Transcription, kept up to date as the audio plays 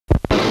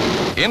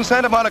In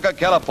Santa Monica,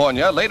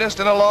 California, latest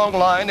in a long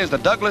line is the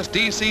Douglas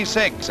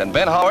DC-6, and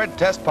Ben Howard,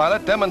 test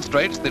pilot,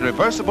 demonstrates the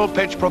reversible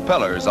pitch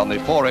propellers on the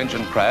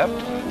four-engine craft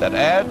that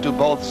add to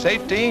both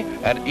safety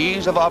and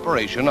ease of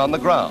operation on the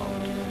ground.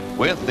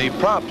 With the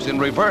props in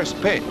reverse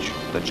pitch,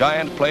 the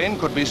giant plane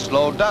could be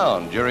slowed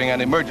down during an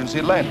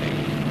emergency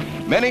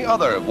landing. Many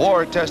other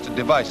war-tested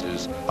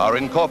devices are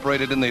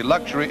incorporated in the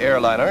luxury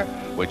airliner,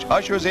 which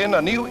ushers in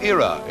a new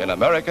era in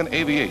American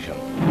aviation.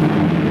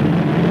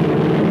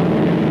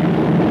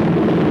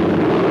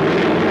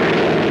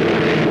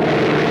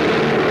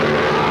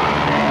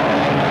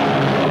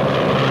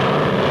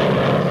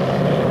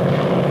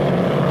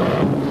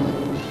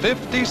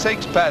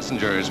 "56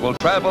 passengers will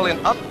travel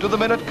in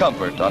up-to-the-minute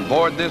comfort on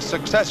board this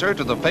successor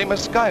to the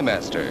famous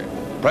Skymaster.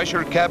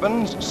 Pressured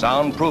cabins,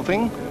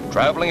 soundproofing,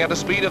 traveling at a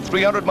speed of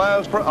 300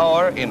 miles per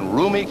hour in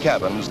roomy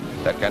cabins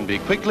that can be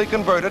quickly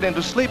converted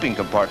into sleeping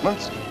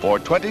compartments for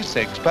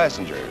 26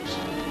 passengers.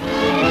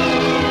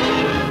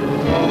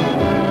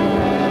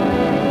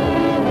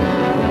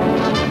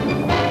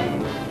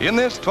 In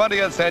this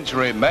 20th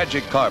century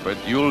magic carpet,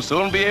 you'll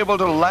soon be able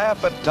to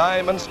laugh at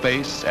time and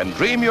space and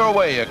dream your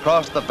way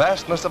across the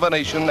vastness of a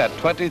nation at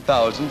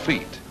 20,000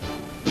 feet.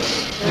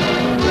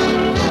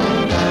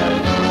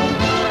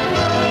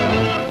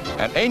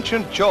 An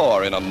ancient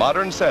chore in a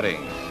modern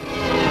setting.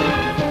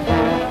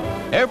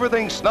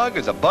 Everything snug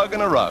as a bug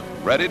in a rug,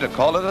 ready to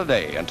call it a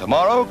day, and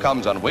tomorrow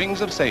comes on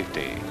wings of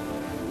safety.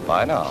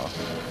 Bye now.